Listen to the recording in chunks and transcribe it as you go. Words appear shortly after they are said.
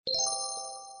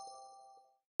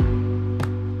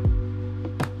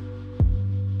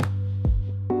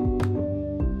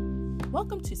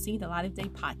Welcome to See the Light of Day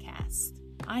podcast.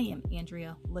 I am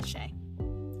Andrea Lachey.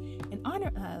 In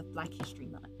honor of Black History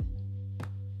Month,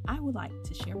 I would like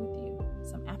to share with you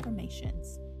some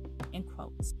affirmations and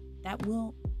quotes that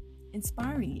will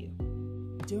inspire you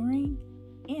during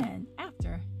and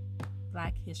after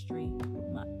Black History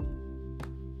Month.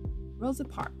 Rosa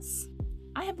Parks.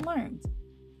 I have learned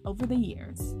over the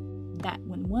years that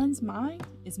when one's mind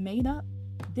is made up,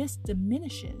 this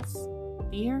diminishes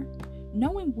fear.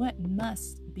 Knowing what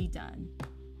must be done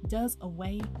does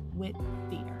away with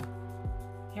fear.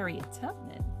 Harriet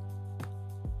Tubman.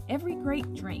 Every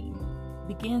great dream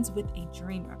begins with a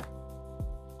dreamer.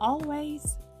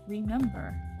 Always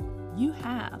remember, you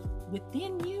have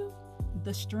within you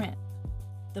the strength,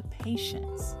 the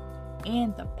patience,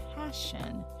 and the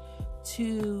passion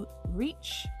to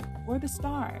reach for the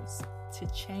stars to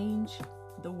change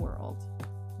the world.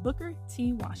 Booker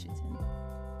T. Washington.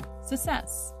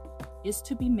 Success is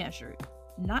to be measured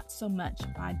not so much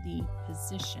by the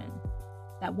position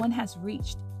that one has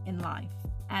reached in life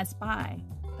as by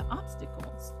the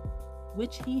obstacles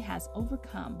which he has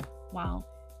overcome while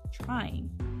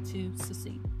trying to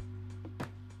succeed.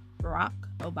 Barack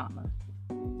Obama.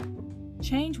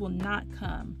 Change will not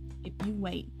come if you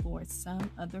wait for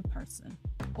some other person,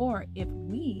 or if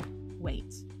we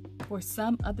wait for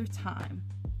some other time.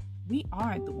 We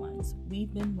are the ones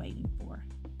we've been waiting for.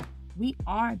 We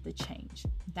are the change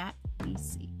that we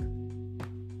seek.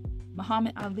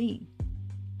 Muhammad Ali.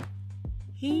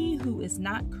 He who is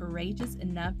not courageous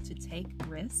enough to take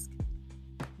risk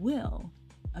will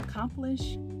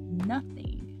accomplish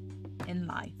nothing in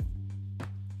life.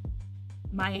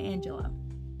 Maya Angelou.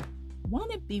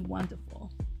 Won't it be wonderful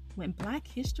when Black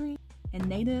history and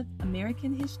Native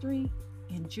American history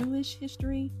and Jewish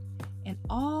history and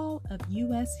all of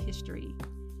U.S. history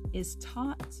is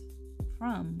taught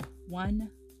from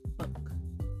one book?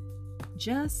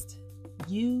 Just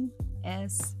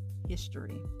U.S.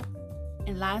 history.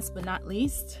 And last but not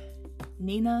least,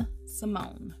 Nina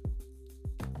Simone.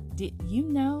 Did you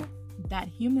know that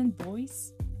human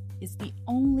voice is the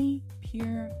only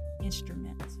pure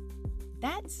instrument?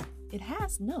 That it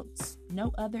has notes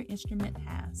no other instrument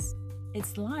has.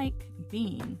 It's like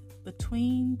being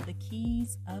between the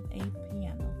keys of a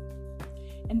piano.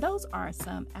 And those are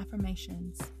some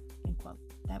affirmations and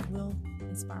quotes that will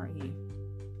inspire you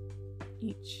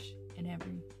each and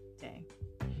every day.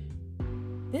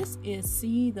 This is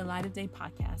See the Light of Day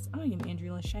podcast. I am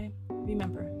Andrea Lachey.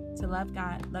 Remember to love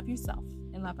God, love yourself,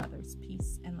 and love others.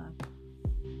 Peace and love.